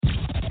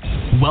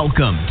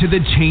Welcome to the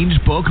Change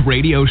Book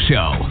Radio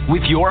Show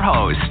with your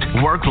host,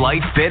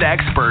 work-life fit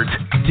expert,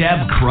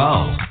 Deb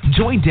Crow.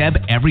 Join Deb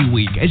every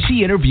week as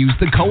she interviews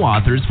the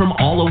co-authors from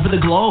all over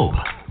the globe.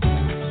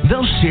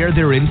 They'll share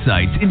their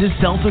insights into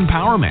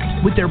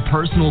self-empowerment with their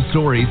personal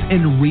stories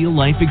and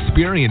real-life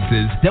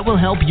experiences that will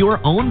help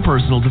your own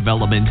personal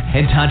development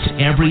and touch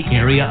every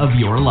area of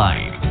your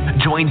life.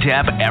 Join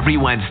Deb every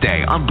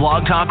Wednesday on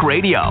Blog Talk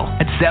Radio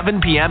at 7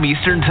 p.m.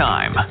 Eastern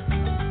Time.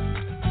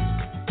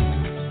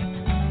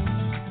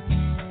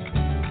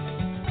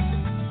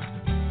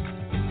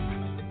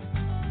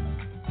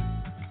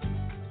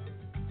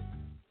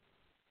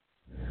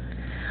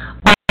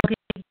 Good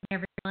evening,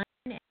 everyone,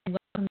 and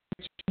welcome to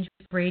the Change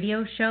Book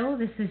Radio Show.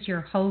 This is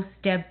your host,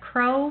 Deb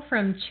Crow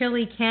from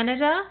Chile,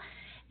 Canada,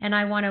 and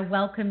I want to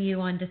welcome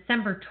you on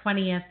December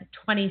 20th,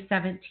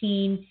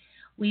 2017.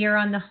 We are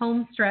on the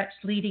home stretch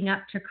leading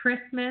up to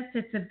Christmas.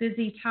 It's a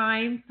busy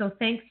time, so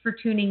thanks for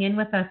tuning in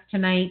with us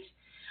tonight.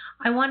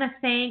 I want to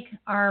thank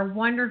our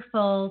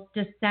wonderful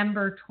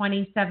December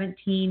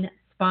 2017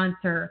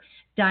 sponsor,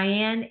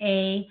 Diane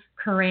A.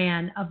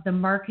 Curran of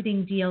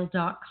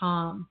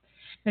themarketingdeal.com.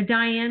 Now,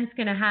 Diane's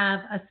going to have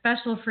a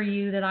special for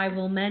you that I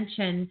will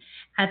mention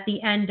at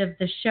the end of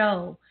the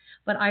show,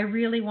 but I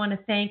really want to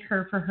thank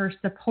her for her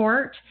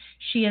support.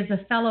 She is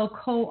a fellow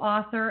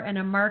co-author and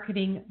a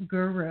marketing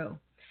guru.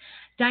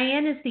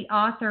 Diane is the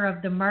author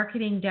of the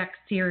Marketing Deck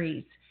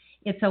series.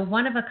 It's a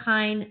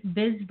one-of-a-kind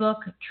biz book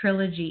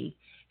trilogy.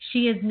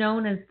 She is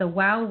known as the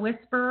Wow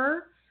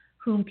Whisperer,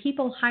 whom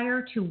people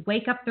hire to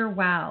wake up their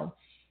wow.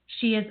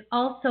 She is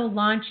also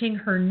launching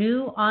her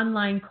new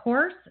online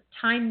course,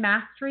 Time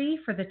Mastery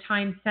for the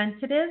Time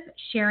Sensitive,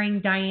 sharing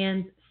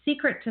Diane's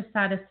secret to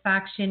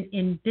satisfaction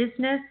in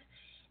business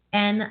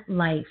and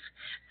life.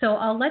 So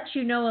I'll let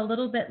you know a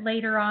little bit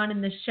later on in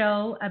the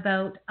show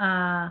about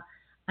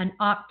an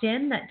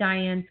opt-in that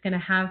Diane's going to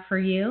have for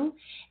you.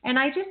 And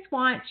I just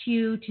want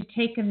you to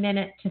take a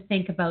minute to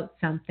think about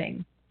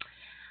something.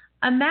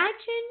 Imagine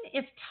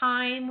if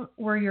time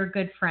were your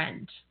good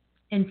friend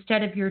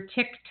instead of your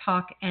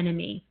TikTok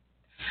enemy.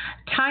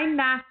 Time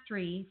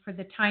Mastery for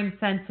the Time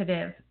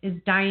Sensitive is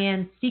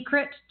Diane's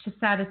secret to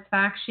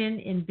satisfaction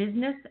in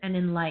business and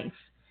in life.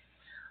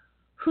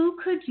 Who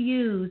could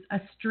use a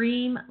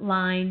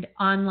streamlined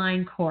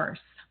online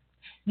course?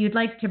 You'd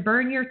like to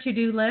burn your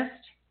to-do list.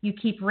 You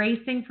keep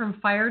racing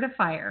from fire to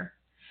fire.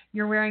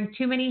 You're wearing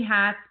too many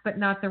hats, but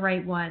not the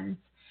right ones.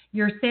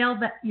 Your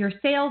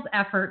sales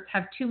efforts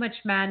have too much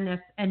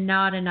madness and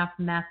not enough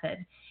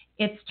method.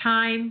 It's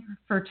time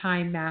for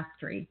Time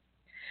Mastery.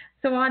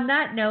 So on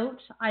that note,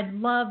 I'd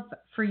love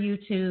for you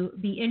to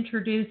be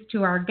introduced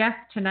to our guest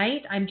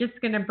tonight. I'm just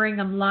going to bring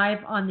him live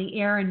on the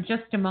air in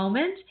just a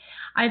moment.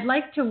 I'd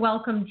like to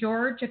welcome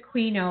George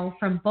Aquino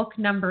from book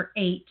number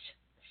 8.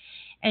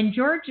 And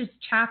George's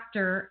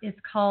chapter is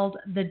called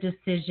The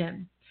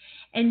Decision.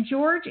 And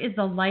George is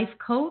a life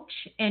coach,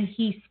 and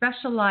he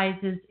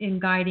specializes in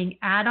guiding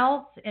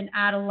adults and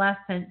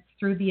adolescents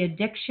through the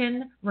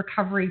addiction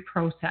recovery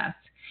process.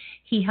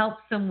 He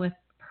helps them with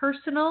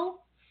personal,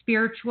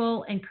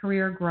 spiritual, and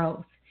career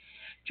growth.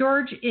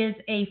 George is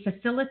a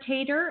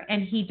facilitator,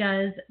 and he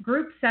does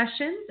group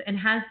sessions and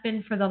has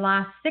been for the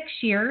last 6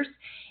 years,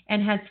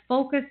 and has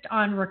focused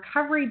on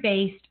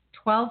recovery-based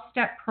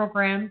 12-step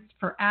programs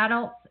for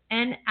adults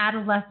and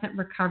adolescent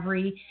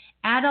recovery,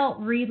 adult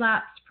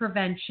relapse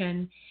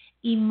prevention,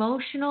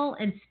 emotional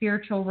and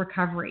spiritual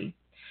recovery.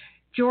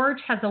 George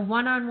has a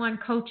one-on-one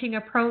coaching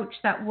approach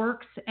that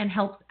works and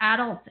helps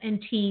adults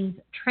and teens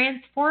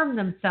transform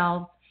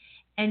themselves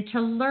and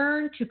to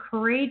learn to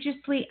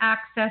courageously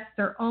access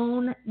their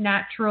own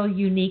natural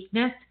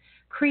uniqueness,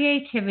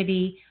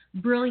 creativity,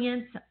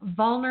 brilliance,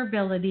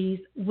 vulnerabilities,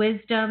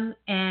 wisdom,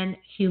 and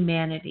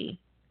humanity.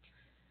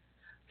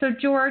 So,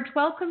 George,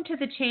 welcome to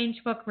the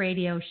Change Book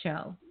Radio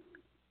Show.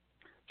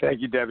 Thank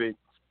you, Debbie. It's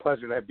a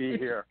pleasure to be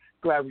here.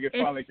 Glad we could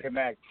finally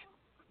connect.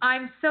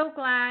 I'm so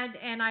glad,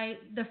 and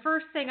the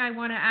first thing I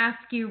want to ask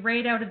you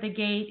right out of the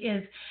gate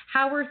is,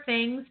 how are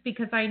things?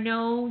 Because I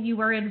know you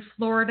were in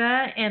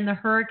Florida, and the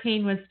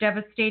hurricane was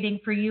devastating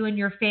for you and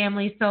your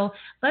family. So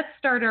let's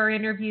start our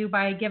interview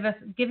by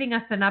giving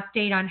us an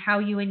update on how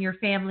you and your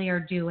family are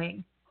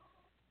doing.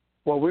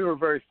 Well, we were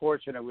very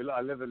fortunate.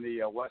 I live in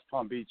the West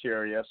Palm Beach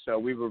area, so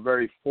we were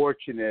very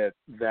fortunate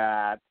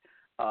that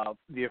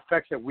the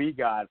effects that we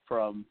got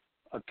from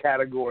a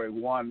Category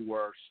 1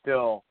 were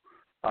still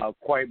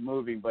quite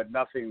moving, but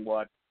nothing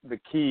what the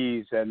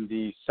Keys and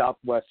the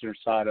southwestern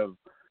side of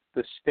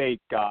the state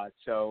got.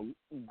 So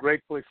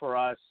gratefully for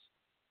us,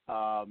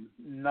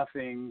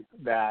 nothing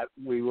that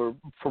we were,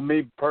 for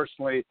me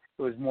personally,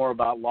 it was more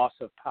about loss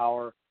of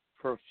power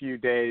for a few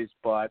days,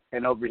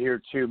 and over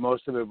here too,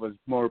 most of it was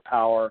more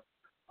power.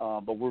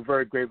 But we're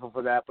very grateful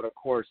for that. But of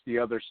course, the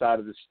other side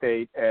of the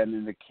state and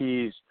in the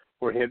Keys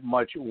were hit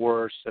much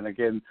worse. And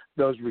again,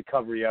 those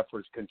recovery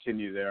efforts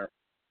continue there.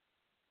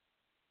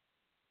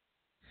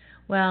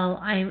 Well,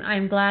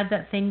 I'm glad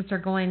that things are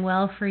going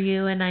well for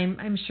you, and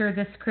I'm sure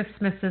this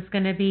Christmas is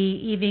going to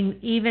be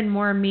even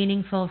more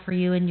meaningful for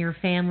you and your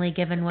family,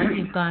 given what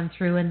you've gone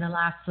through in the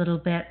last little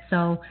bit.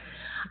 So,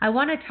 I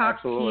want to talk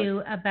Absolutely. to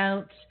you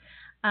about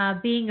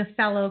being a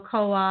fellow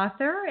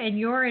co-author, and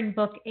you're in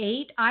book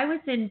 8. I was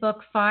in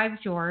book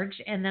 5, George,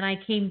 and then I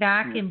came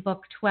back in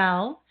book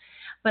 12.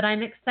 But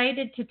I'm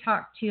excited to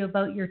talk to you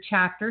about your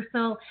chapter.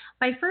 So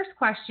my first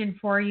question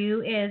for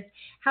you is,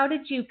 how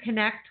did you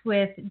connect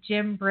with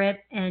Jim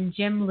Britt and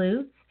Jim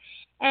Lutz?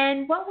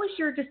 And what was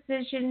your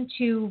decision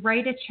to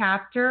write a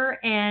chapter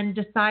and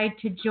decide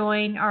to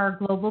join our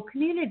global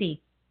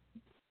community?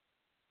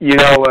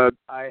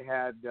 I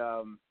had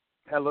a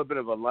little bit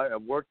of a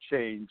work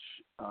change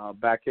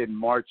back in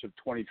March of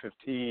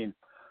 2015,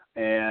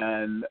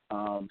 and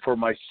for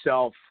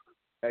myself,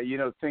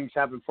 things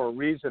happen for a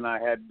reason. I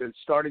had been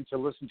starting to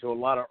listen to a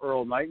lot of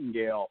Earl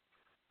Nightingale,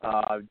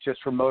 just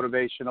for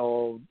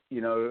motivational,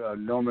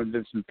 Norman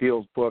Vincent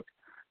Peale's book,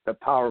 The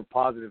Power of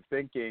Positive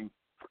Thinking,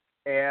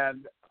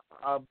 and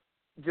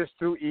just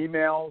through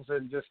emails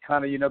and just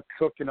kind of,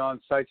 clicking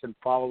on sites and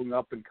following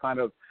up and kind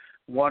of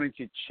wanting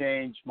to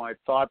change my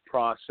thought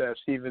process,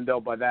 even though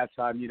by that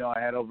time, I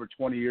had over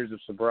 20 years of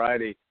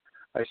sobriety.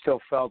 I still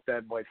felt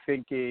that my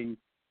thinking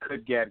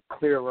could get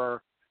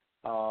clearer,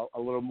 a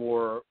little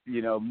more,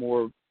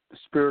 more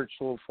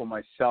spiritual for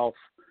myself.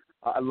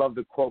 I love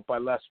the quote by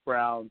Les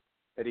Brown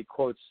that he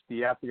quotes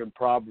the African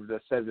proverb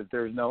that says, if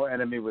there's no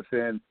enemy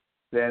within,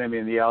 the enemy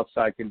on the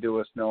outside can do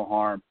us no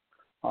harm.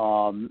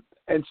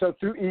 And so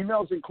through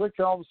emails and clicks,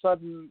 all of a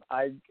sudden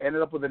I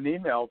ended up with an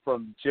email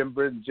from Jim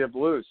Britt and Jim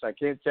Lutz. I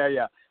can't tell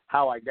you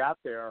how I got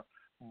there,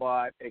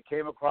 but it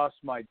came across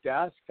my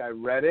desk. I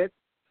read it,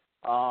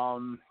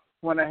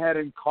 went ahead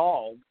and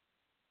called.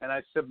 And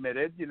I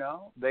submitted,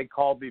 they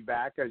called me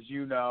back, as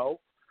you know.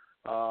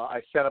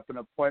 I set up an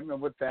appointment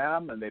with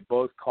them, and they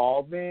both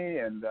called me,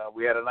 and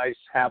we had a nice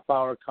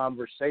half-hour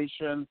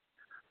conversation.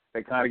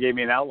 They kind of gave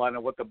me an outline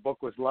of what the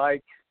book was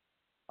like.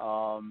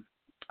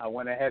 I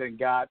went ahead and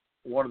got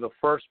one of the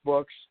first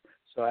books,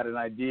 so I had an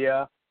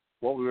idea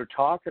what we were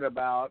talking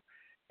about.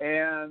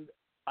 And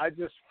I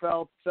just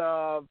felt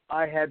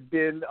I had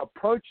been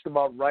approached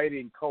about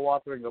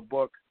co-authoring a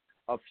book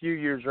a few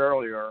years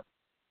earlier,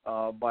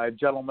 by a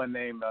gentleman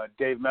named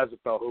Dave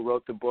Mezepo, who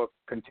wrote the book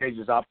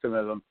Contagious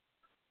Optimism,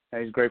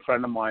 and he's a great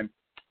friend of mine.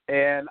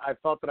 And I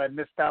felt that I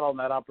missed out on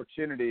that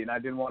opportunity, and I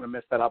didn't want to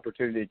miss that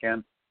opportunity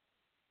again.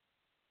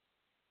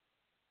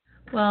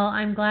 Well,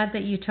 I'm glad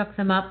that you took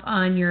them up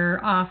on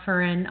your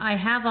offer, and I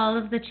have all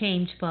of the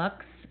change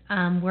books.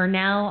 We're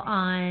now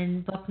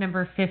on book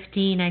number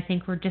 15. I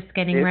think we're just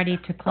getting ready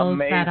to close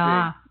that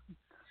off.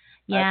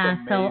 Yeah,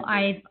 so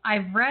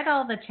I've read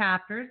all the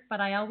chapters, but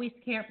I always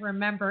can't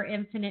remember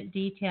infinite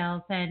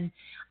details. And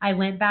I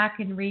went back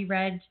and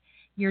reread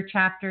your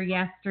chapter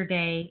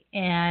yesterday,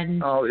 and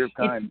you're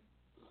kind.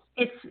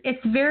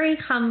 It's very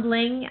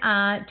humbling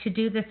to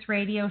do this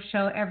radio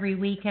show every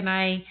week. And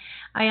I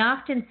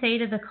often say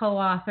to the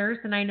co-authors,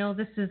 and I know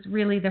this is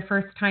really the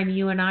first time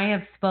you and I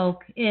have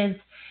spoke, is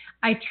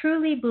I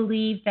truly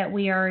believe that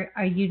we are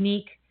a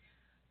unique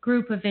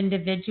group of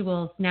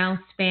individuals now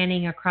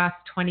spanning across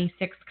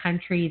 26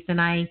 countries. And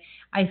I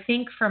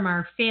think from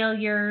our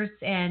failures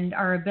and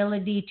our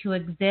ability to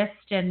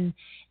exist and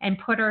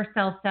put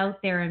ourselves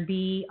out there and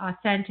be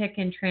authentic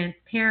and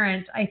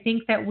transparent, I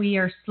think that we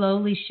are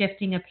slowly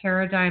shifting a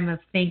paradigm of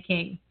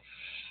thinking.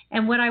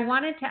 And what I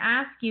wanted to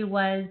ask you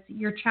was,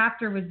 your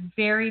chapter was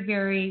very,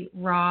 very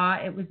raw.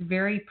 It was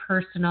very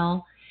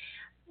personal.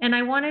 And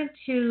I wanted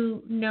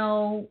to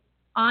know,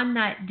 on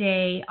that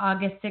day,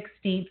 August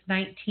 16th,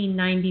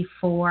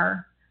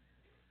 1994,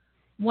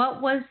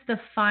 what was the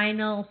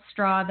final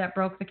straw that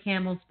broke the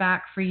camel's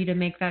back for you to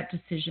make that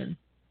decision?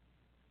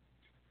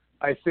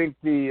 I think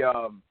the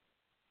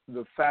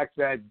fact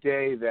that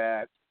day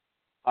that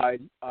I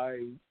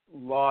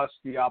lost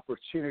the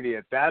opportunity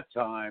at that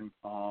time,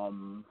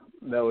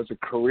 that was a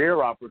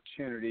career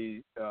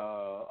opportunity.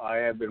 I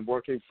had been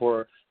working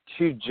for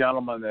two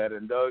gentlemen that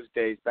in those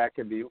days, back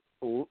in the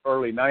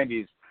early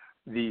 90s,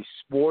 the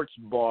sports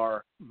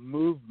bar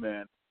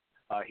movement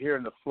here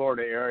in the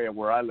Florida area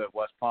where I live,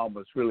 West Palm,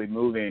 was really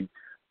moving.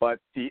 But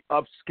the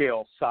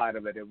upscale side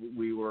of it, I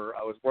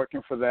was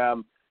working for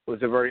them. It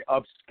was a very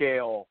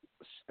upscale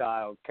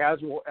style.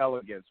 Casual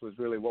elegance was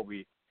really what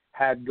we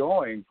had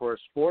going for a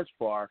sports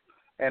bar.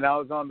 And I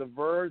was on the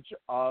verge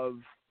of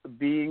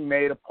being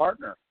made a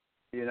partner.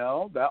 I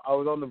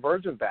was on the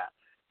verge of that,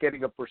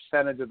 getting a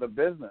percentage of the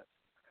business.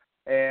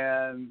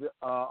 And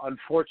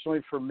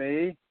unfortunately for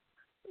me,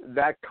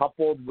 that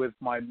coupled with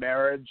my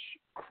marriage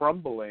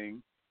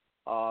crumbling,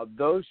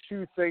 those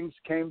two things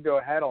came to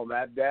a head on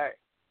that day.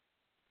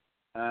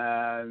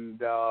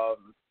 And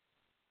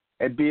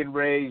being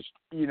raised,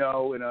 in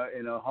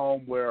a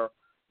home where,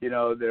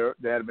 there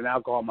had been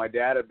alcohol. My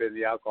dad had been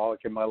the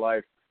alcoholic in my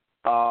life.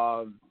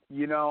 I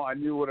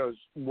knew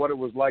what it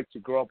was like to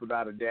grow up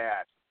without a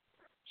dad.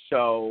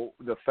 So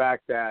the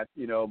fact that,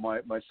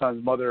 my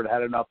son's mother had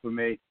had enough of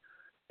me,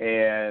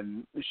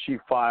 and she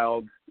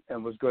filed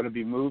and was going to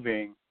be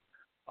moving,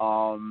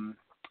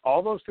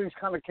 All those things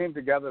kind of came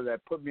together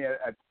that put me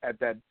at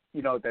that,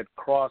 that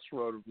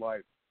crossroad of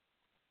life.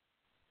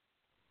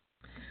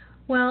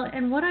 Well,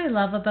 and what I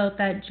love about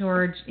that,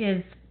 George,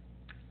 is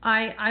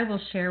I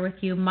will share with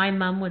you, my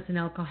mom was an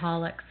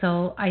alcoholic,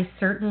 so I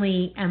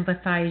certainly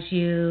empathize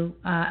you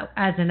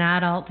as an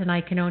adult, and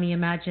I can only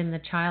imagine the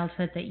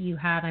childhood that you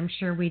had. I'm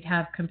sure we'd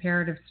have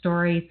comparative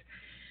stories.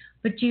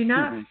 But do you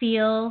not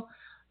feel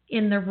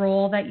in the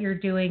role that you're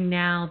doing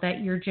now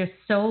that you're just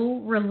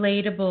so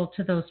relatable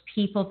to those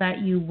people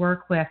that you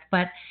work with?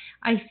 But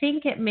I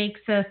think it makes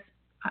us,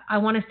 I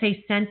want to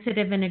say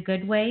sensitive in a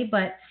good way,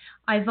 but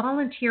I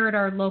volunteer at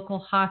our local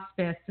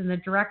hospice, and the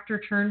director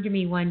turned to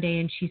me one day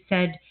and she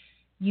said,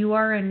 "You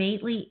are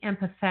innately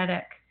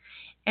empathetic."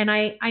 And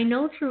I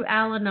know through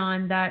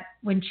Al-Anon that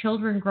when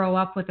children grow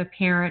up with a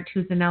parent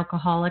who's an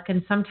alcoholic,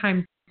 and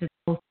sometimes it's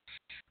both,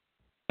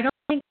 I don't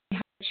think they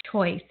have a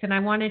choice. And I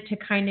wanted to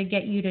kind of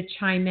get you to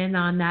chime in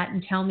on that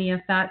and tell me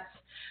if that's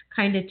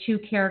kind of two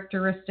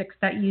characteristics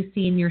that you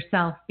see in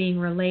yourself, being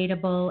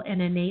relatable and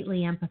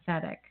innately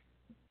empathetic.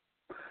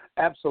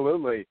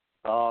 Absolutely.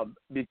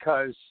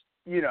 Because,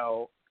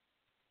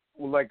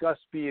 like us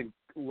being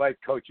life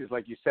coaches,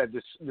 like you said,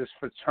 this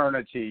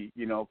fraternity,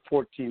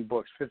 14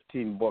 books,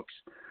 15 books,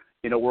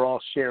 we're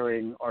all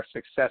sharing our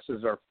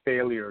successes, our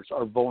failures,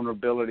 our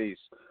vulnerabilities.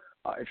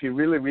 If you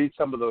really read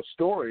some of those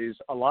stories,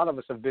 a lot of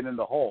us have been in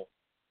the hole,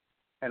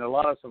 and a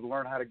lot of us have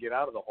learned how to get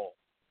out of the hole.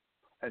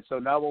 And so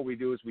now what we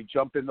do is we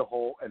jump in the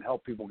hole and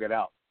help people get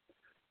out.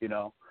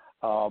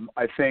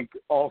 I think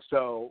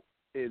also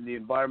in the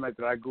environment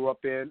that I grew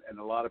up in, and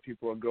a lot of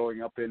people are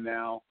growing up in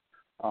now,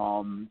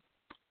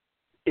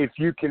 if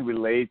you can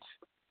relate,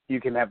 you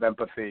can have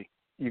empathy,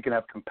 you can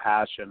have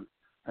compassion.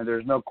 And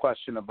there's no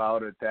question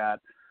about it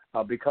that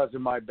because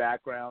of my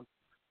background,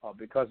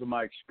 because of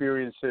my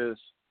experiences,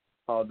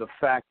 the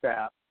fact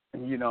that,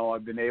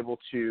 I've been able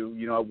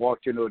to, I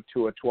walked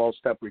into a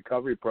 12-step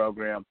recovery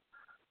program,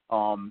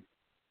 back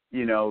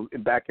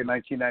in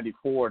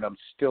 1994, and I'm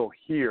still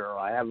here.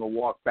 I haven't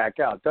walked back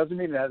out. Doesn't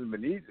mean it hasn't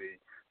been easy.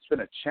 It's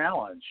been a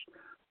challenge,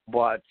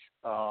 but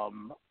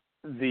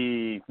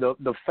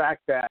the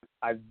fact that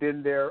I've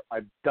been there,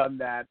 I've done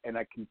that, and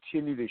I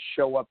continue to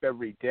show up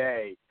every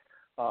day,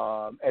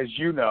 as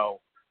you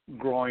know,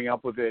 growing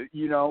up with it,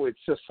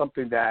 it's just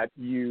something that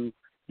you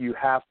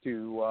have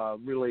to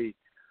really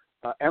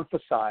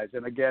emphasize.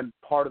 And again,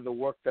 part of the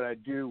work that I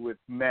do with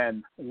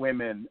men,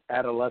 women,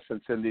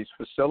 adolescents in these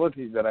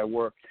facilities that I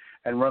work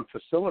and run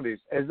facilities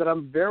is that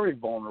I'm very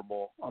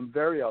vulnerable. I'm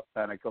very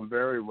authentic. I'm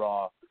very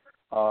raw.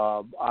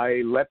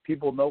 I let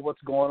people know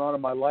what's going on in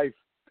my life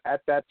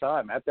at that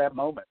time, at that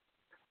moment,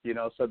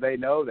 so they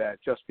know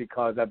that just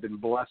because I've been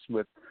blessed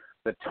with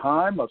the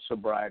time of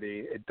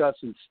sobriety, it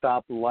doesn't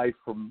stop life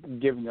from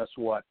giving us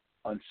what?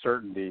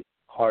 Uncertainty,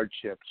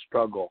 hardship,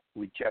 struggle,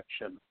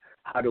 rejection.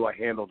 How do I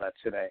handle that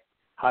today?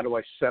 How do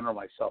I center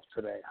myself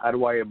today? How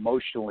do I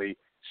emotionally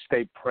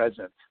stay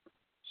present?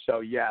 So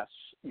yes,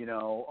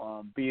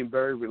 being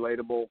very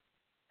relatable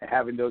and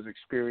having those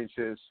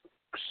experiences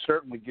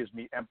certainly gives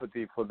me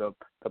empathy for the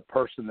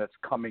person that's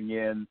coming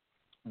in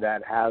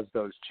that has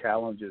those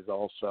challenges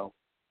also.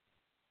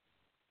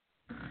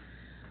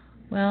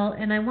 Well,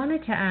 and I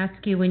wanted to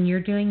ask you, when you're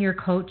doing your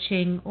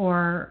coaching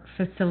or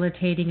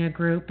facilitating a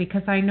group,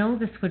 because I know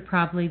this would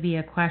probably be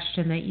a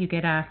question that you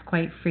get asked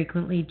quite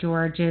frequently,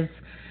 George, is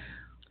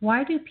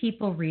why do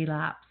people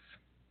relapse?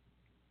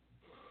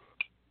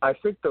 I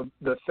think the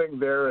thing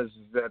there is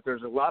that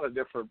there's a lot of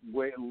different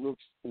ways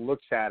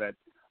looks at it.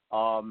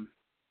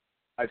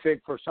 I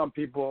think for some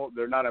people,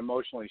 they're not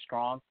emotionally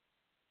strong.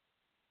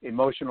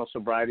 Emotional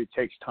sobriety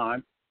takes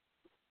time.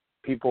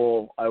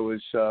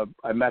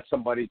 I met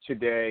somebody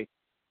today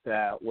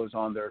that was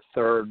on their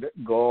third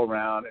go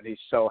around, and he's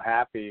so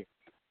happy.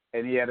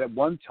 And he had at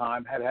one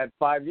time had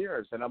 5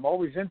 years. And I'm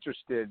always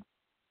interested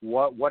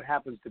what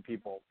happens to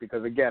people,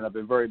 because again, I've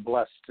been very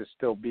blessed to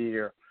still be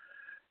here.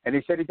 And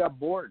he said he got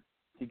bored.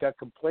 He got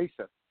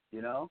complacent,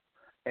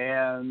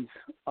 And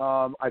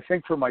I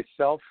think for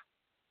myself,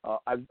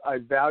 I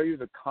value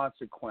the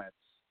consequence.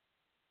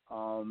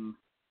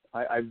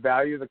 I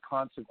value the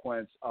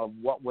consequence of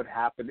what would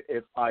happen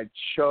if I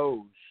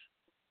chose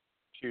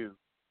to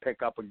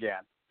pick up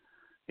again,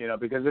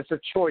 because it's a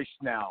choice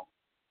now.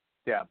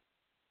 Yeah,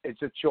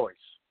 it's a choice.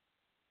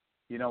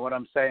 You know what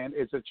I'm saying?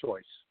 It's a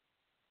choice.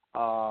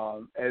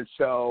 And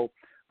so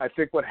I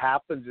think what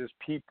happens is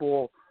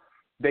people,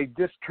 they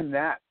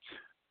disconnect.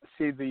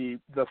 See, the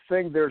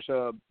thing,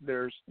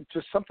 there's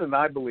just something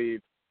I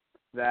believe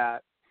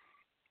that,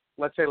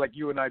 let's say like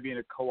you and I being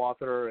a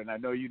co-author, and I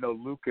know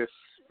Lucas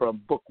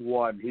from book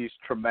one, he's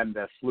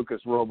tremendous.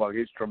 Lucas Roebuck,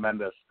 he's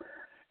tremendous.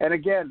 And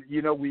again,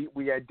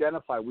 we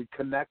identify, we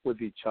connect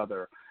with each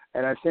other.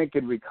 And I think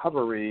in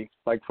recovery,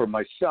 like for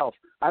myself,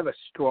 I have a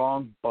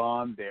strong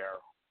bond there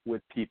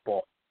with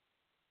people,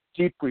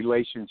 deep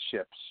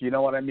relationships, you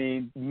know what I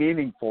mean?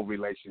 Meaningful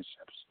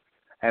relationships.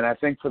 And I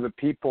think for the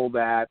people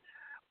that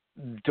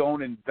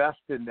don't invest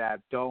in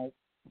that, don't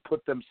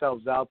put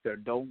themselves out there,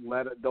 don't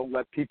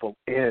let people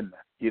in,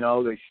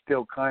 they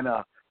still kind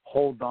of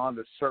hold on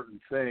to certain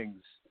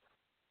things.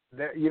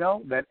 That,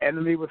 that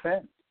enemy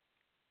within.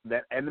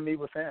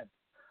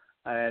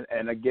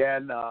 And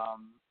again,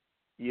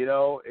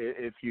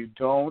 if you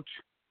don't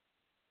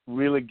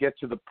really get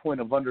to the point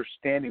of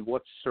understanding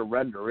what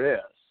surrender is,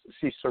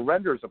 see,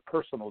 surrender is a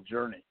personal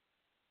journey.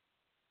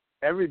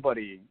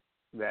 Everybody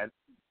that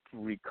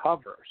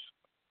recovers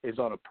is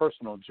on a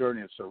personal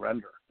journey of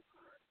surrender.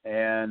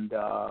 And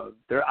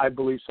I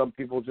believe some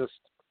people just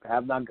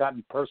have not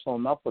gotten personal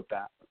enough with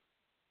that.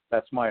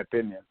 That's my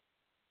opinion.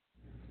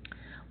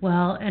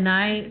 Well, and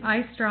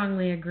I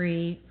strongly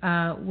agree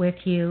with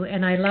you.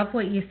 And I love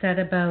what you said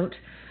about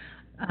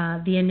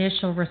the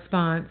initial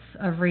response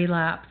of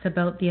relapse,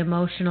 about the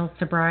emotional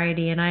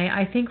sobriety. And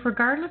I think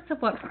regardless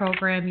of what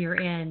program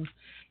you're in,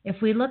 if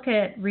we look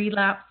at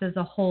relapse as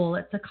a whole,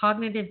 it's a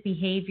cognitive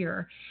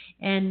behavior,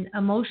 and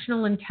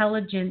emotional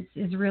intelligence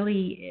is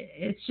really,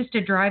 it's just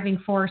a driving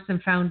force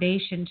and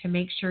foundation to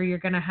make sure you're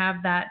going to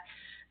have that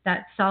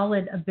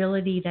solid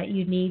ability that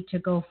you need to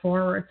go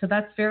forward. So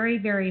that's very,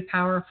 very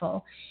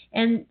powerful.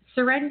 And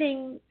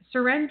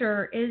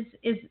surrender is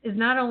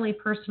not only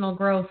personal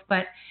growth,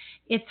 but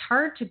it's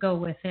hard to go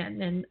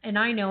within. And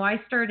I know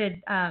I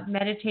started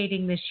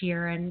meditating this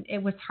year, and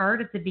it was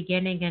hard at the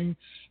beginning,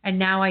 and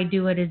now I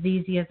do it as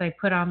easy as I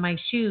put on my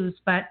shoes.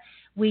 But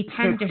we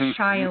tend to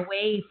shy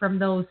away from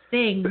those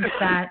things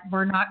that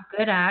we're not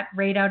good at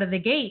right out of the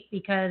gate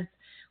because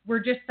we're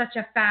just such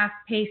a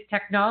fast-paced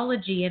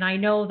technology. And I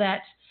know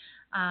that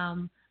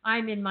I'm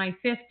in my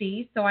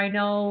 50s, so I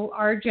know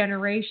our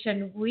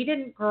generation, we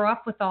didn't grow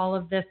up with all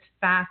of this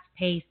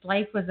fast-paced.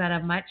 Life was at a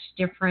much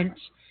different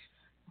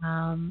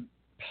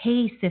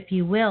pace, if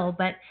you will.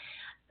 But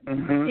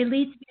it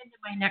leads me into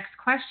my next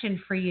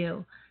question for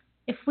you.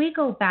 If we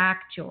go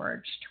back,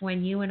 George, to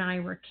when you and I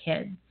were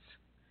kids,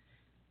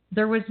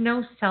 there was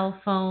no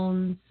cell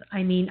phones.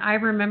 I mean, I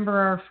remember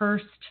our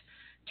first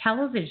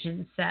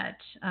television set,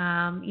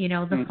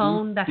 the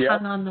phone that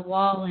hung on the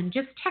wall, and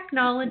just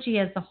technology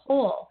as a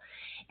whole.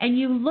 And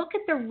you look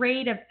at the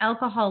rate of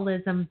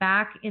alcoholism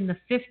back in the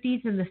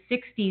 50s and the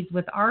 60s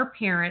with our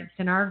parents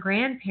and our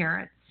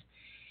grandparents.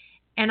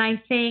 And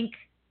I think,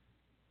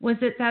 was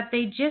it that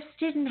they just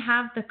didn't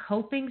have the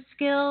coping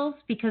skills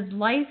because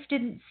life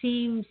didn't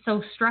seem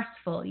so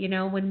stressful?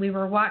 When we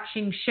were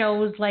watching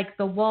shows like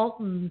The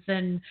Waltons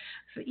and,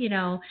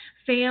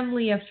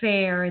 Family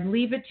Affair and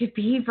Leave It to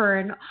Beaver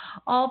and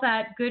all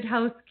that Good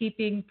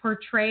Housekeeping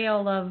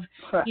portrayal of,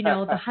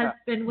 the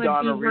husband would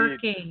Donna be Reed.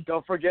 working.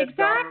 Don't forget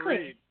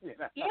exactly. Donna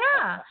Reed.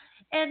 Yeah.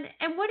 And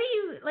what do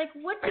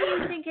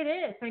you think it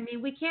is? I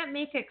mean, we can't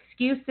make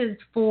excuses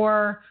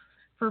for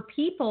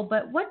people,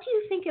 but what do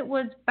you think it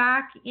was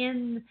back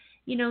in,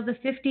 the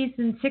 50s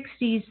and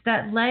 60s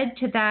that led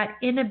to that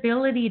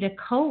inability to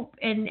cope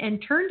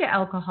and turn to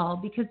alcohol?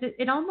 Because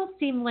it almost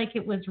seemed like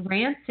it was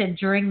rancid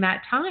during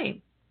that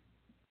time.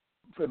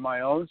 In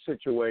my own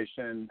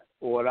situation,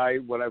 what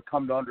I've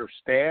come to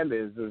understand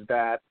is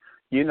that,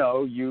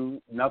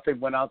 nothing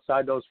went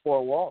outside those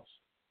four walls.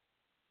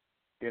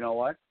 You know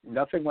what?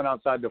 Nothing went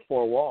outside the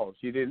four walls.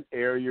 You didn't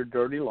air your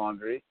dirty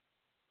laundry.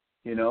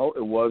 It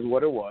was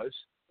what it was.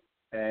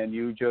 And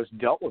you just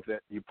dealt with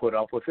it. You put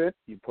up with it.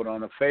 You put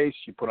on a face.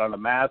 You put on a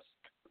mask.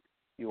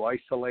 You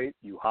isolate.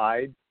 You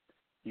hide.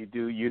 You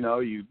do,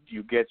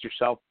 you get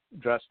yourself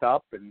dressed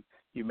up and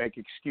you make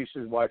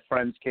excuses why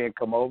friends can't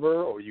come over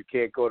or you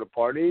can't go to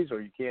parties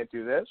or you can't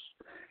do this.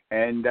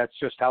 And that's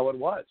just how it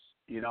was.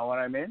 You know what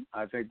I mean?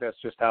 I think that's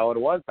just how it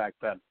was back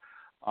then.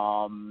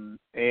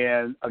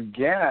 And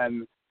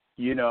again,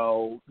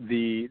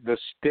 the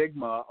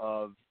stigma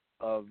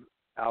of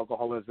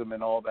alcoholism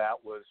and all that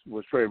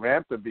was very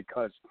rampant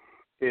because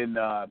in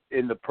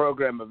the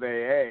program of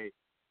AA,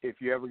 if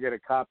you ever get a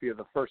copy of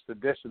the first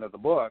edition of the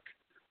book,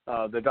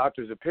 The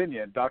Doctor's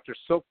Opinion, Dr.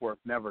 Silkworth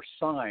never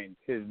signed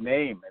his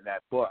name in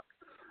that book.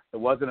 It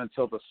wasn't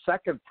until the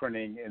second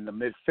printing in the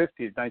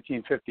mid-50s,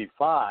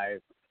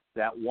 1955,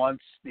 that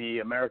once the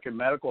American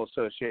Medical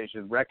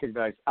Association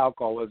recognized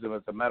alcoholism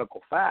as a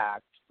medical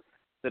fact,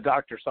 the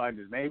doctor signed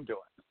his name to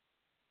it.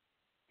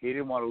 He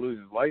didn't want to lose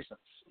his license.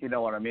 You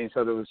know what I mean?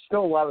 So there was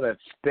still a lot of that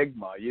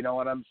stigma, you know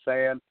what I'm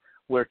saying?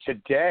 Where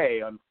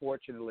today,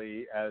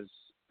 unfortunately, as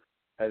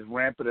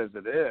rampant as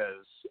it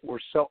is, we're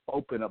so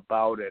open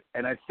about it.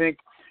 And I think,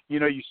 you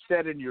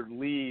said in your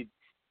lead,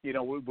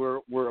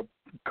 we're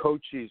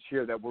coaches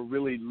here that we're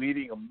really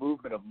leading a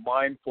movement of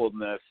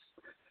mindfulness.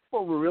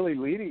 What we're really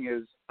leading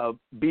is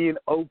being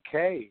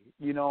okay.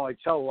 I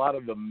tell a lot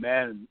of the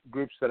men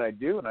groups that I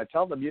do, and I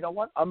tell them, you know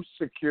what? I'm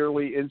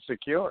securely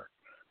insecure.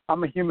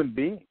 I'm a human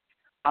being.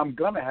 I'm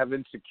going to have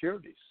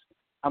insecurities.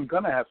 I'm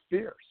going to have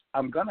fears.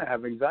 I'm going to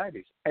have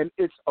anxieties. And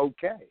it's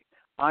okay.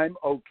 I'm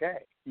okay.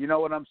 You know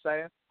what I'm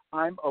saying?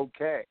 I'm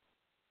okay.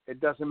 It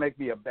doesn't make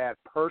me a bad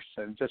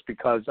person just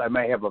because I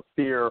may have a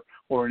fear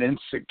or an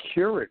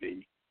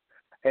insecurity.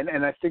 And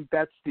I think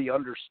that's the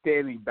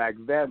understanding back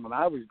then when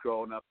I was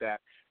growing up that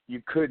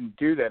you couldn't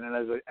do that.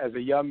 And as a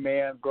young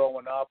man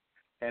growing up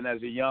and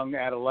as a young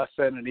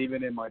adolescent and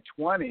even in my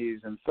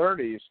 20s and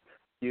 30s,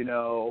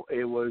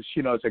 It was,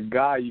 as a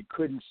guy, you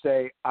couldn't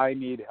say, I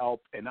need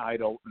help and I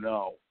don't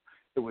know.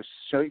 It was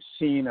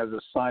seen as a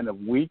sign of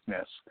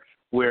weakness,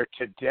 where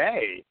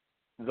today,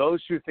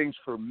 those two things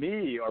for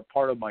me are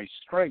part of my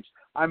strengths.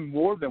 I'm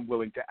more than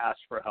willing to ask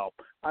for help.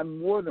 I'm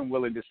more than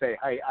willing to say,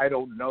 hey, I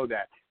don't know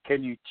that.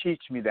 Can you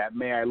teach me that?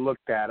 May I look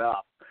that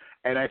up?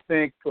 And I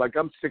think,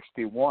 I'm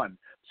 61,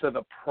 so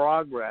the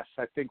progress,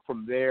 I think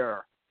from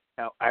there,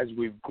 as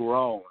we've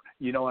grown,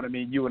 you know what I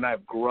mean? You and I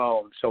have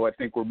grown, so I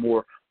think we're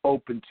more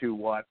open to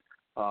what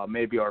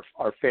maybe our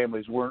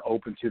families weren't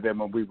open to them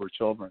when we were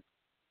children.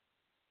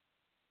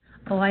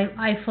 Oh,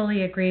 I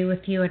fully agree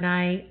with you, and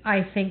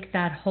I think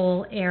that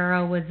whole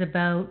era was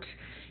about,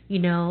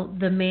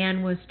 the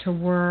man was to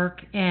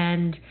work,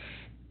 and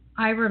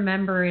I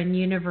remember in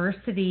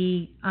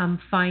university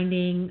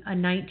finding a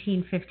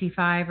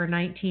 1955 or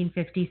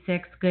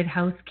 1956 Good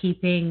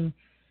Housekeeping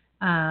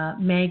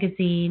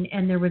magazine,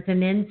 and there was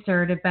an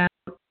insert about,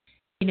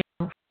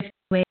 50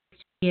 ways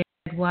to be a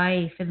good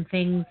wife and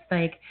things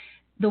like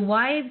the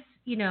wives,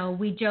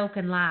 we joke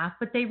and laugh,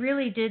 but they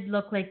really did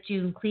look like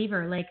June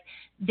Cleaver. Like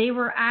they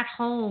were at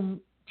home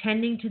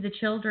tending to the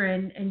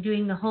children and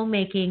doing the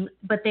homemaking,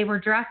 but they were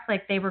dressed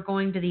like they were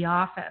going to the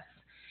office.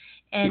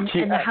 And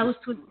the house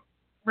was,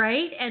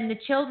 right? And the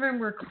children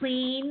were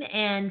clean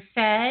and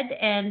fed,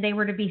 and they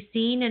were to be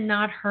seen and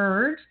not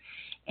heard.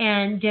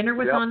 And dinner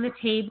was on the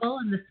table,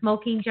 and the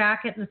smoking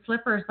jacket and the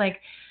slippers. Like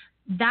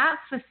that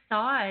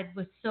facade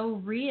was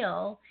so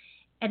real.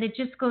 And it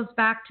just goes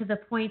back to the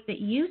point that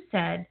you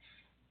said,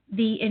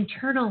 the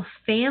internal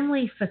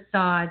family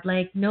facade,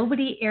 like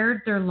nobody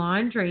aired their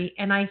laundry.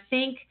 And I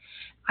think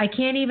I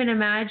can't even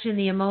imagine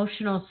the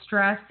emotional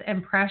stress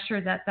and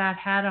pressure that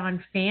had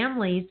on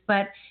families,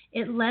 but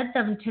it led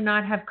them to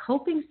not have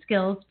coping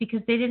skills because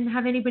they didn't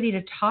have anybody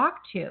to talk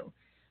to.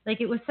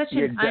 Like it was such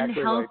an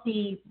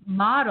unhealthy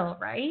model,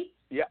 right?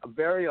 Yeah,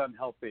 very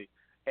unhealthy.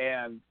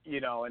 And,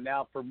 and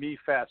now for me,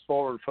 fast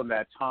forward from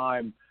that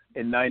time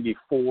in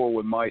 94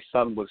 when my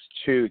son was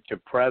 2 to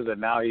present,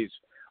 now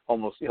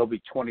he'll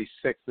be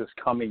 26 this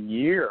coming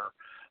year.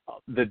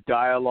 The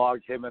dialogue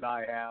him and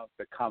I have,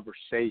 the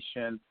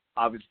conversation,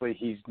 obviously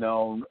he's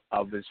known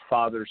of his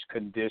father's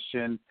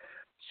condition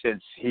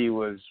since he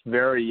was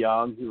very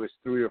young. He was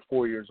 3 or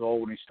 4 years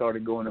old when he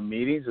started going to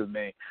meetings with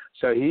me.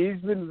 So he's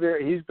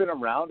been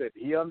around it.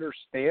 He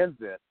understands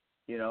it.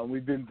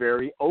 We've been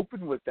very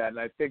open with that. And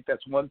I think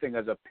that's one thing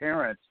as a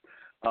parent.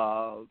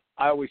 I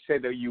always say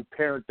that you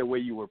parent the way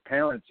you were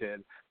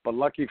parented, but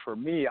lucky for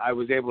me, I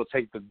was able to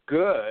take the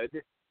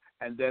good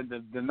and then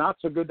the not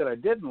so good that I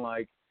didn't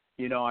like.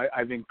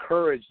 I've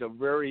encouraged a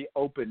very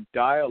open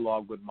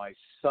dialogue with my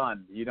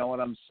son. You know what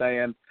I'm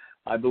saying?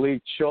 I believe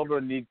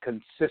children need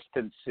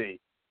consistency.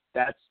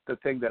 That's the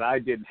thing that I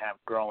didn't have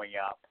growing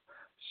up.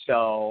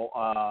 So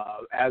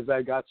as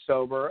I got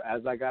sober,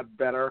 as I got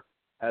better,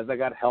 as I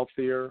got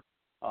healthier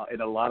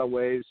in a lot of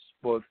ways,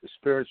 both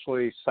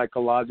spiritually,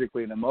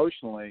 psychologically, and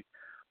emotionally,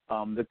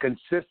 the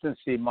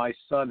consistency my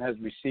son has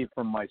received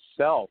from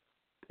myself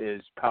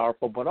is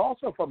powerful, but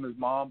also from his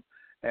mom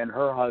and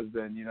her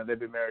husband. They've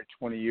been married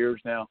 20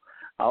 years now.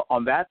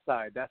 On that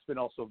side, that's been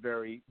also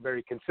very,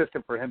 very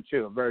consistent for him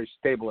too, a very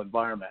stable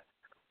environment.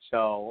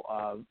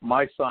 So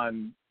my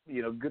son,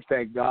 good,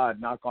 thank God,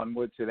 knock on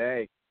wood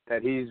today,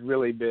 that he's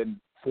really been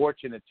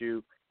fortunate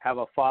to have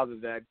a father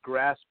that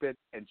grasped it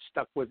and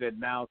stuck with it.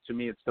 Now, to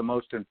me, it's the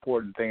most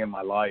important thing in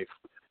my life.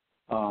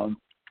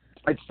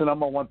 It's the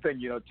number one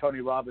thing. Tony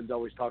Robbins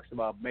always talks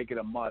about make it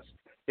a must.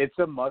 It's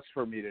a must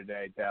for me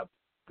today, Deb.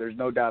 There's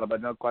no doubt about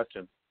it, no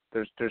question.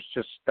 There's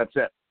just, that's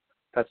it.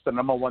 That's the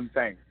number one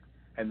thing.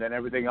 And then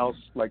everything else,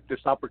 like this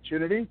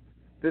opportunity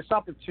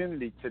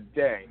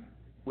today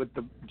with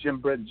the Jim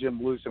Britt and Jim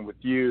Lucen, with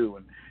you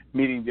and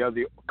meeting the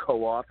other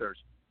co-authors,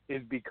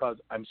 is because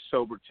I'm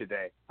sober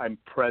today. I'm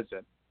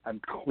present.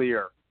 I'm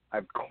clear. I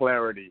have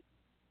clarity.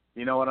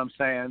 You know what I'm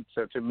saying?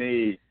 So to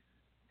me,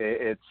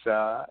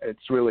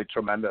 it's really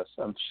tremendous.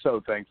 I'm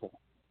so thankful.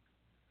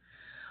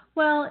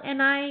 Well,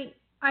 and I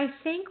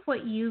think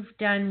what you've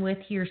done with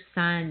your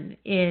son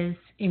is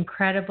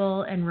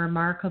incredible and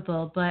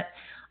remarkable, but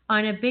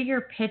on a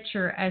bigger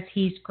picture, as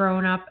he's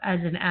grown up as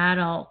an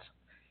adult,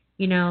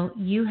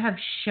 you have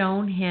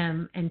shown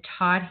him and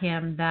taught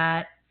him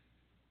that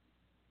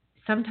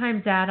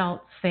sometimes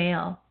adults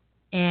fail,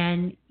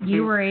 and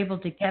you were able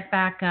to get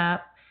back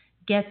up,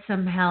 get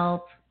some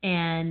help,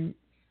 and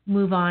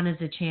move on as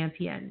a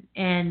champion.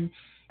 And,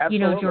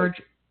 Absolutely.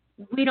 George,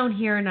 we don't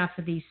hear enough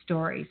of these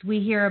stories. We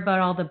hear about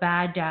all the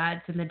bad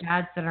dads and the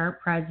dads that aren't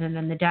present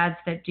and the dads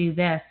that do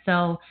this.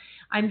 So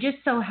I'm just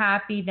so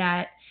happy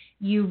that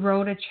you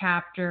wrote a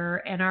chapter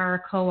and are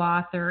a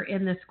co-author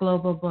in this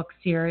global book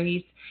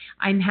series.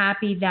 I'm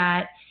happy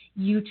that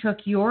you took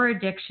your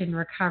addiction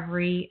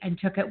recovery and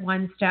took it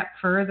one step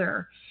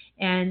further.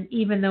 And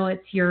even though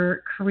it's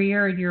your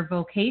career and your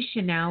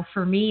vocation now,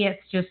 for me,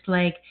 it's just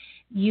like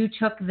you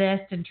took this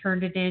and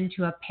turned it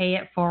into a pay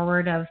it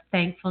forward of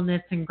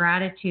thankfulness and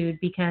gratitude,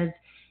 because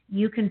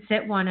you can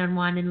sit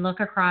one-on-one and look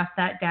across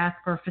that desk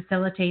or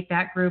facilitate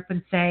that group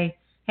and say,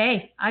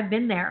 hey, I've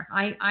been there.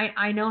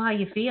 I know how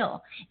you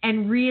feel,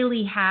 and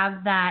really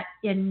have that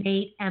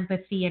innate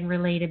empathy and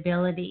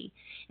relatability.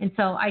 And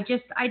so I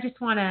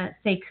just want to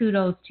say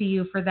kudos to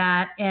you for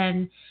that.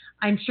 And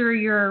I'm sure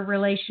your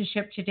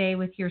relationship today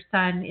with your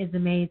son is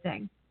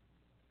amazing.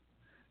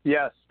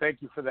 Yes,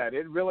 thank you for that.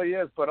 It really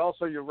is, but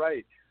also you're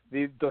right.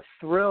 The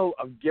thrill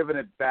of giving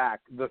it back,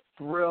 the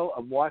thrill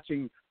of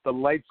watching the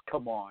lights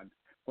come on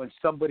when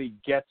somebody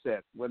gets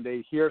it, when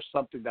they hear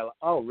something that,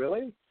 oh,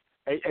 really?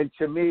 And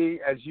to me,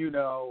 as you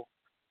know,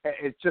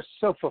 it's just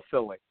so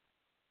fulfilling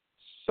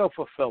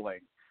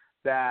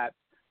that,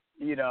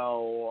 you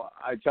know,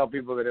 I tell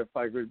people that if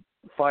I could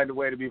find a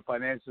way to be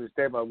financially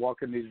stable, I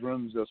walk in these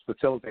rooms, those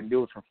facilities, and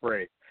do it for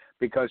free.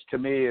 Because to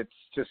me, it's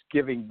just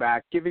giving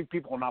back, giving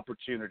people an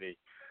opportunity.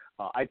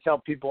 I tell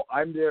people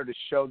I'm there to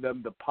show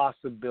them the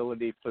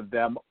possibility for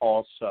them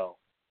also.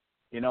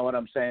 You know what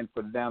I'm saying?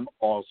 For them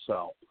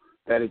also,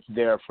 that it's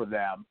there for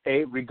them.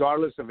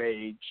 Regardless of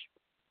age,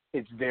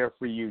 it's there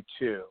for you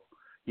too,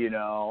 you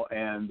know.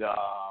 And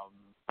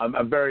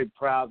I'm very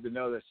proud to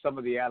know that some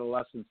of the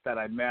adolescents that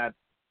I met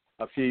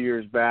a few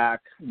years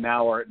back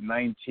now are at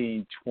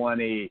 19,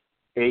 20,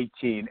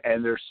 18,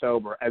 and they're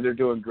sober, and they're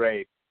doing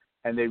great.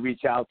 And they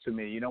reach out to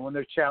me. You know, when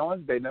they're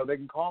challenged, they know they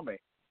can call me.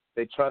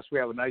 They trust. We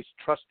have a nice,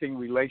 trusting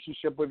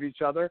relationship with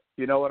each other.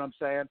 You know what I'm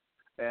saying?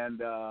 And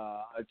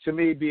to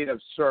me, being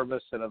of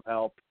service and of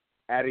help,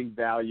 adding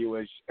value,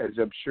 as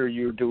I'm sure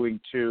you're doing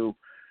too,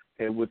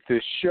 and with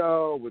this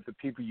show, with the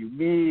people you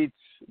meet,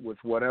 with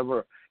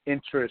whatever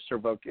interests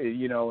or,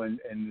 you know, and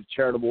the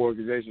charitable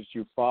organizations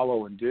you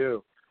follow and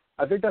do.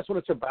 I think that's what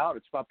it's about.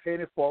 It's about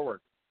paying it forward.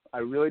 I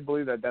really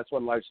believe that that's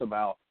what life's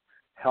about,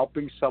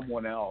 helping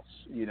someone else,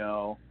 you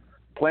know.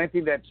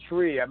 Planting that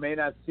tree, I may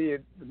not see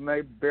it, it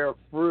may bear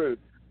fruit,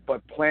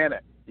 but plant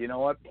it. You know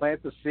what?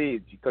 Plant the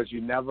seeds, because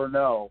you never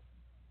know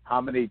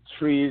how many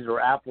trees or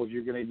apples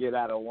you're going to get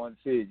out of one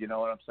seed. You know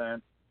what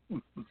I'm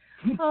saying?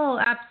 Oh,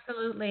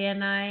 absolutely.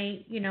 And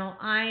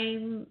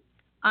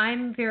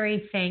I'm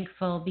very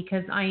thankful,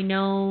 because I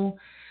know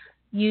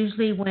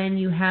usually when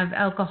you have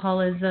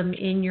alcoholism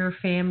in your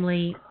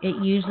family, it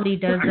usually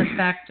does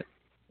affect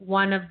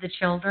one of the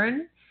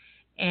children.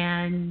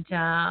 And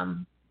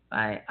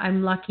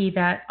I'm lucky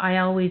that I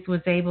always was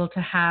able to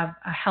have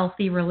a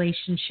healthy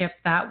relationship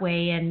that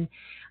way. And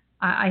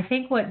I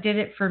think what did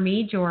it for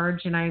me,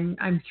 George, and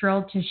I'm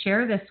thrilled to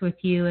share this with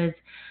you, is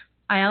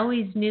I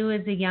always knew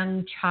as a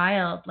young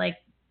child, like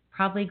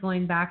probably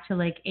going back to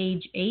like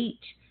age 8,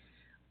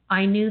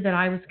 I knew that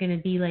I was going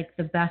to be like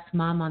the best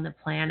mom on the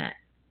planet,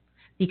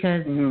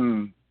 because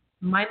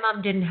my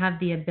mom didn't have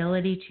the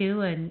ability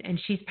to, and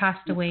she's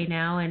passed away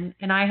now,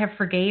 and I have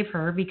forgave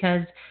her,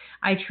 because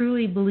I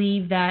truly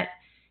believe that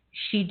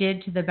she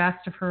did to the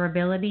best of her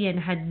ability and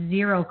had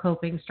zero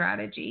coping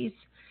strategies.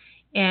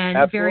 And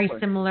Absolutely. Very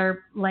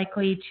similar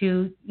likely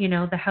to, you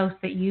know, the house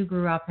that you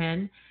grew up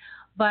in.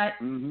 But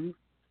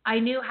I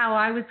knew how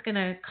I was going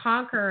to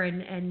conquer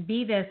and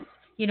be this,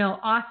 you know,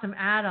 awesome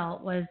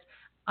adult was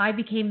I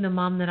became the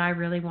mom that I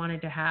really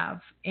wanted to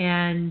have.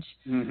 And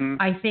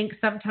I think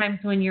sometimes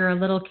when you're a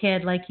little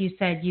kid, like you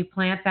said, you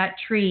plant that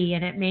tree,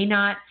 and it may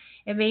not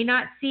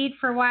seed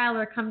for a while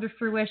or come to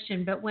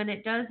fruition, but when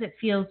it does, it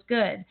feels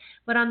good.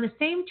 But on the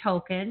same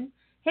token,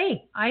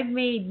 hey, I've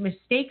made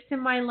mistakes in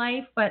my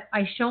life, but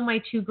I show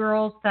my 2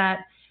 girls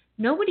that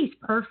nobody's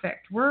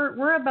perfect.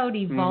 We're about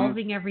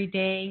evolving every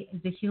day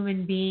as a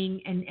human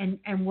being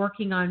and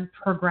working on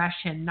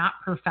progression, not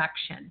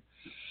perfection.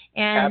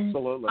 And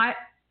Absolutely.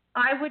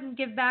 I wouldn't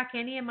give back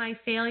any of my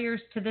failures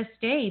to this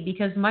day,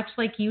 because much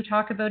like you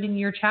talk about in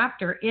your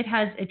chapter, it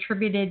has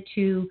attributed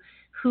to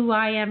who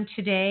I am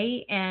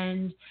today,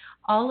 and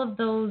all of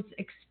those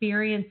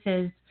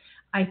experiences,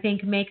 I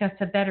think, make us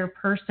a better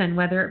person,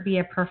 whether it be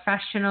a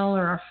professional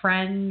or a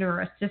friend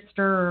or a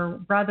sister or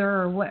brother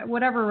or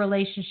whatever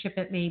relationship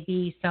it may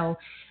be. So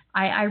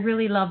I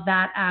really love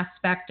that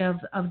aspect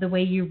of the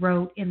way you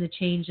wrote in The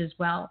Change as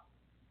well.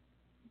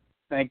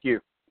 Thank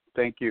you.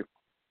 Thank you.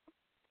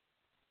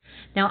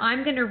 Now,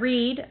 I'm going to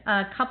read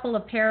a couple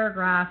of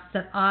paragraphs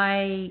that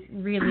I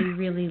really,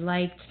 really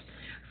liked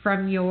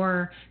from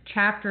your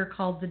chapter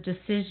called The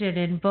Decision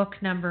in book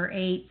number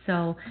 8.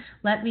 So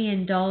let me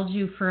indulge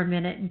you for a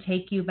minute and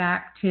take you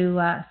back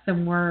to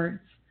some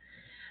words.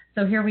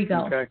 So here we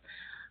go. Okay.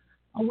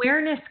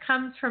 Awareness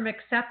comes from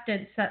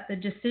acceptance that the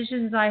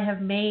decisions I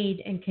have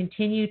made and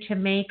continue to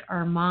make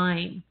are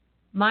mine.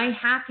 My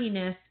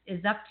happiness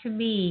is up to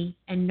me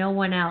and no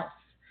one else.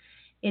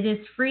 It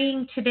is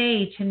freeing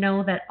today to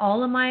know that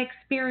all of my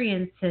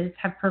experiences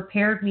have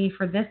prepared me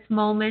for this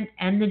moment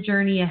and the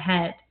journey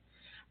ahead.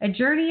 A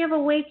journey of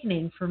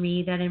awakening for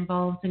me that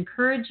involves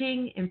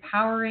encouraging,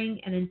 empowering,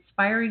 and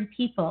inspiring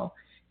people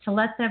to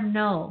let them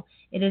know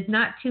it is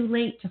not too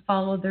late to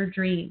follow their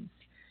dreams,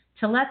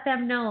 to let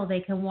them know they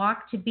can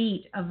walk to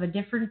beat of a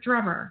different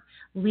drummer,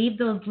 leave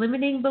those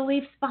limiting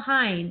beliefs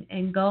behind,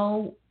 and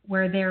go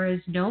where there is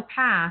no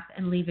path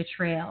and leave a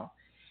trail.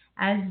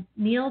 As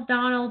Neale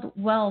Donald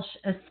Walsch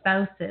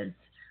espouses,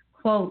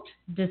 quote,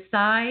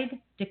 decide,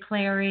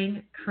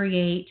 declaring,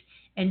 create,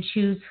 and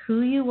choose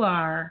who you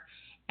are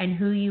and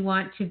who you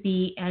want to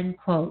be, end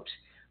quote.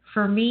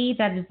 For me,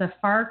 that is a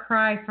far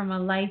cry from a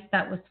life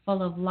that was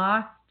full of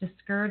loss,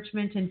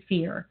 discouragement, and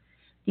fear.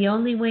 The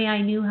only way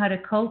I knew how to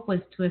cope was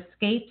to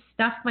escape,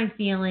 stuff my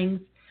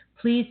feelings,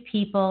 please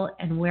people,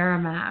 and wear a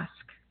mask.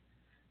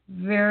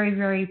 Very,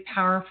 very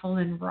powerful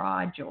and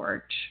raw,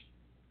 George.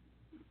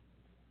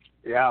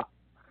 Yeah.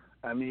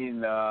 I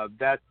mean,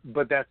 that's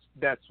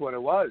what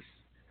it was.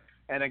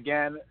 And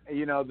again,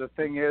 the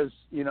thing is,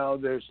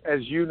 there's, as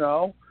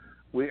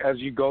as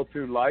you go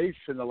through life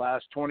in the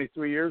last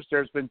 23 years,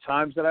 there's been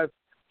times that I've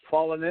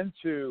fallen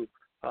into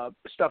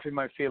stuffing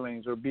my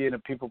feelings or being a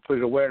people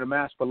pleaser, wearing a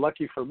mask. But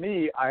lucky for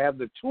me, I have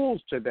the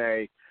tools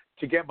today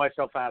to get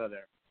myself out of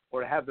there, or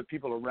to have the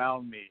people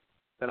around me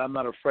that I'm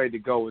not afraid to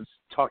go and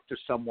talk to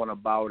someone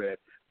about it,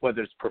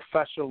 whether it's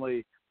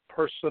professionally,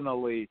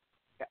 personally.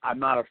 I'm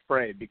not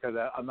afraid, because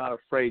I'm not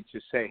afraid to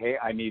say, hey,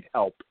 I need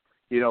help.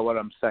 You know what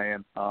I'm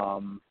saying?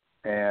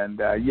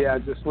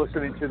 Just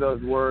listening to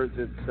those words,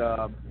 it's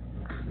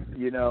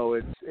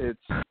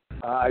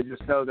I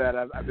just know that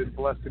I've been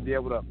blessed to be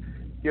able to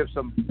give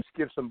some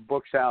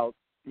books out,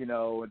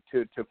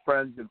 to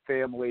friends and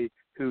family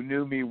who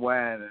knew me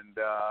when, and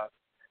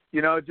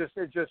it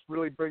just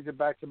really brings it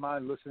back to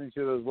mind, listening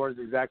to those words,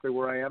 exactly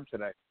where I am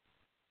today.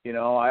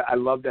 I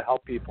love to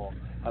help people.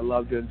 I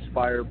love to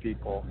inspire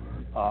people.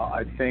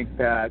 I think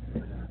that,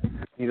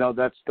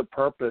 that's the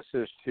purpose,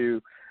 is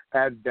to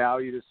add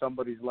value to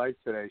somebody's life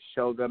today,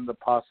 show them the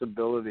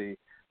possibility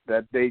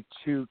that they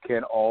too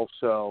can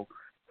also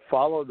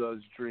follow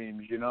those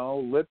dreams,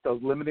 lift those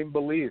limiting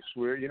beliefs.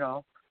 We're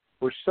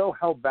so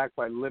held back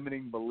by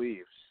limiting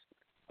beliefs.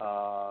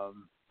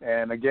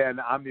 And again,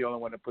 I'm the only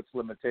one that puts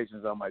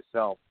limitations on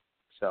myself.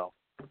 So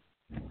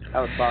that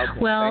was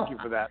powerful. Well, thank you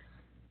for that.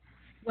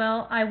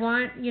 Well,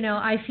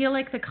 I feel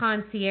like the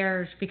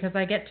concierge, because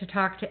I get to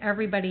talk to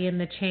everybody in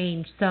the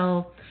change.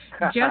 So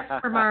just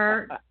from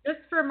our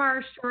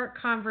short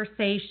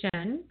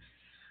conversation,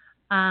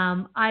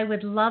 I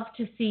would love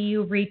to see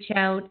you reach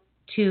out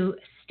to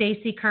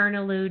Stacey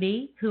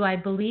Carneludi, who I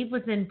believe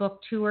was in book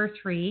 2 or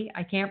 3.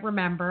 I can't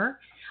remember.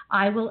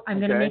 I'm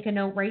going to make a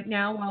note right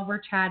now while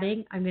we're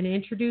chatting. I'm going to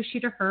introduce you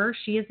to her.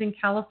 She is in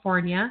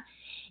California.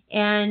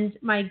 And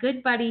my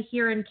good buddy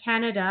here in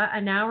Canada,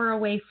 an hour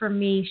away from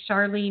me,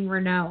 Charlene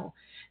Renaud.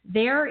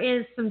 There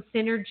is some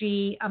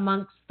synergy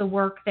amongst the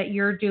work that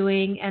you're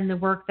doing and the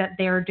work that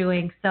they're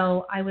doing.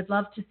 So I would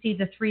love to see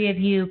the three of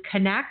you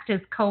connect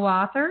as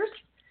co-authors.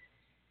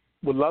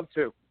 Would love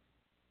to.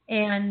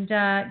 And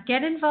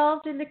get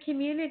involved in the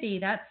community.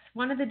 That's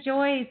one of the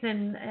joys.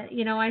 And,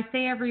 I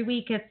say every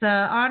week, it's an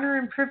honor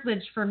and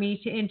privilege for me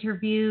to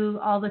interview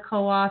all the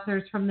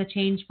co-authors from the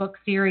Change Book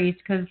series,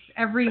 because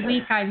every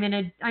week I'm in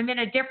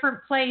a different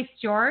place,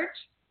 George.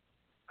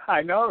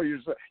 I know. You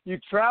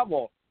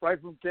travel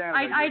right from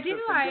Canada. I do.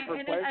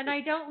 And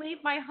I don't leave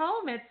my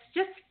home. It's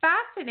just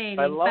fascinating.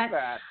 I love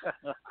that.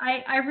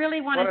 I really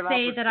want to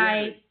say that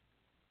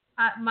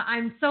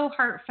I'm so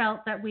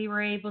heartfelt that we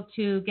were able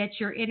to get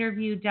your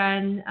interview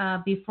done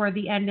before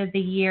the end of the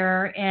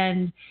year,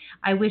 and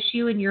I wish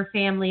you and your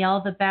family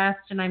all the best,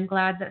 and I'm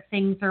glad that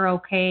things are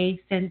okay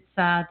since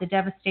the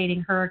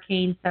devastating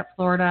hurricanes that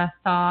Florida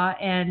saw,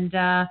 and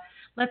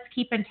let's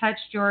keep in touch,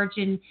 George,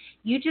 and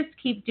you just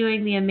keep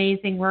doing the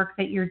amazing work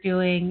that you're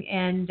doing,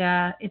 and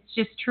it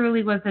just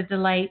truly was a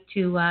delight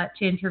to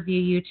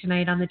interview you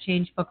tonight on the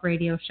Change Book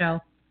Radio Show.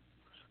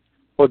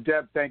 Well,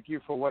 Deb, thank you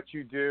for what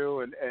you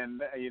do. And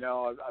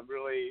I'm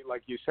really,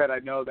 like you said, I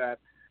know that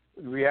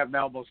we have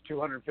now almost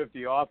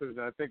 250 authors,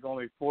 and I think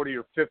only 40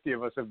 or 50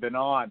 of us have been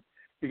on.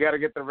 You got to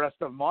get the rest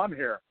of them on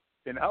here.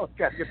 You got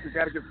to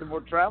get some more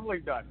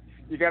traveling done.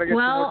 You got to get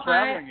some more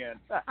traveling in.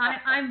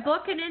 I'm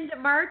booking into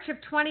March of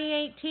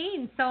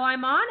 2018, so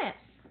I'm on it.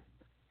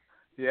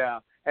 Yeah,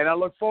 and I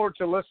look forward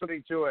to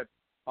listening to it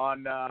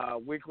on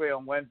weekly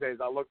on Wednesdays.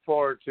 I look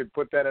forward to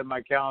put that in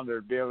my calendar,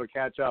 be able to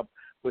catch up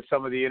with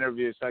some of the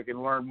interviews so I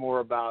can learn more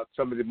about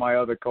some of my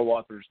other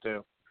co-authors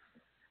too.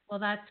 Well,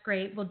 that's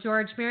great. Well,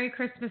 George, Merry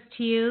Christmas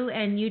to you,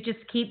 and you just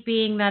keep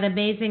being that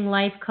amazing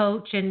life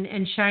coach and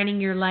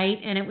shining your light,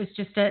 and it was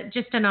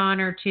just an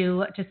honor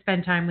to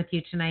spend time with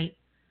you tonight.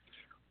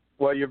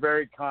 Well, you're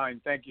very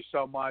kind. Thank you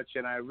so much,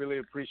 and I really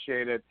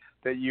appreciate it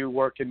that you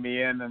working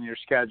me in on your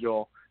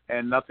schedule,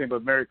 and nothing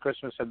but Merry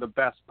Christmas and the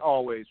best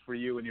always for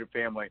you and your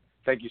family.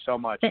 Thank you so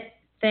much.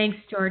 Thanks,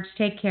 George.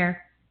 Take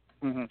care.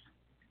 Mm-hmm.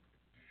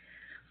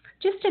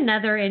 Just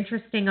another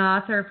interesting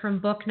author from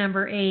book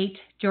number 8,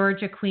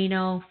 George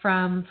Aquino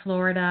from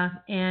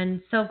Florida,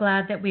 and so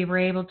glad that we were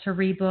able to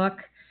rebook.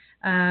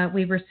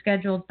 We were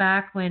scheduled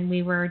back when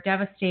we were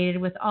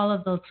devastated with all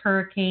of those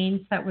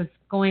hurricanes that was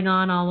going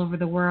on all over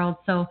the world.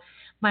 So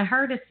my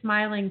heart is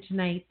smiling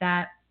tonight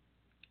that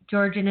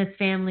George and his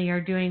family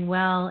are doing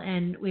well,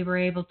 and we were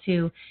able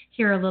to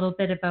hear a little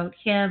bit about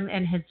him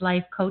and his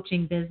life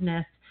coaching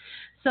business.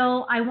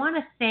 So I want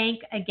to thank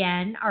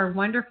again our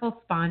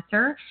wonderful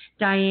sponsor,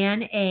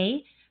 Diane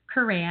A.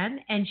 Curran,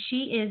 and she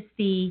is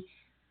the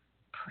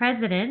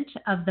president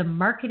of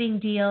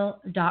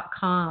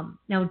themarketingdeal.com.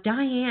 Now,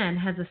 Diane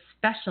has a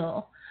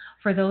special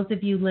for those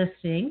of you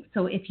listening.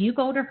 So if you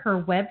go to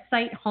her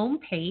website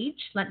homepage,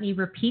 let me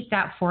repeat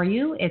that for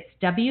you. It's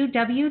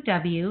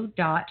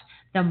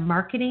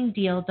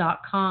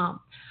www.themarketingdeal.com.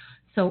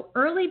 So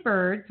early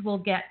birds will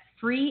get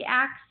free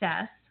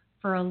access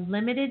for a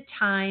limited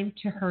time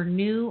to her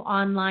new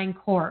online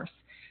course,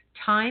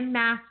 Time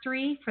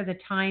Mastery for the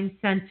Time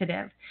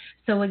Sensitive.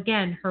 So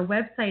again, her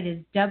website is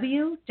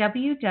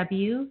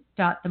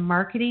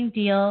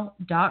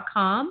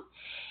www.themarketingdeal.com.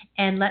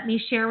 And let me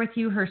share with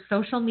you her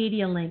social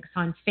media links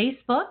on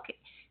Facebook.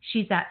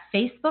 She's at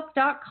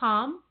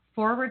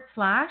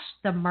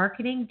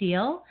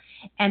facebook.com/themarketingdeal.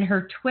 And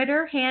her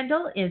Twitter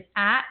handle is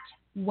at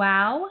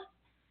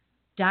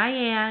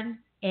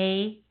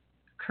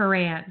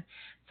 @WowDianeA.Curran.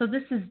 So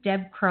this is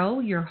Deb Crow,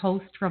 your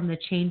host from the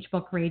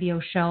Changebook Radio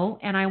Show,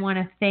 and I want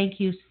to thank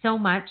you so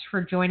much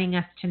for joining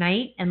us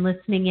tonight and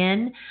listening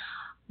in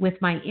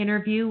with my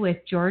interview with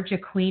George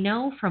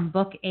Aquino from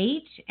Book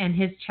 8, and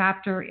his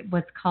chapter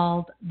was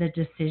called The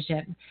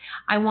Decision.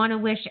 I want to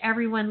wish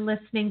everyone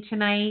listening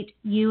tonight,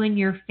 you and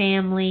your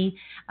family,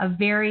 a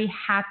very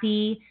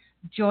happy,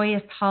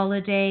 joyous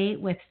holiday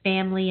with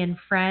family and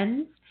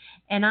friends.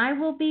 And I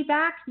will be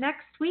back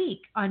next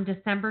week on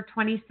December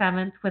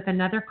 27th with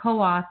another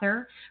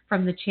co-author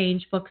from the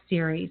Change Book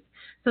series.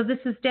 So this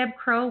is Deb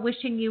Crow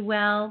wishing you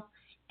well,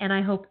 and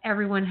I hope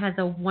everyone has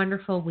a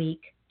wonderful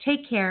week.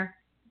 Take care.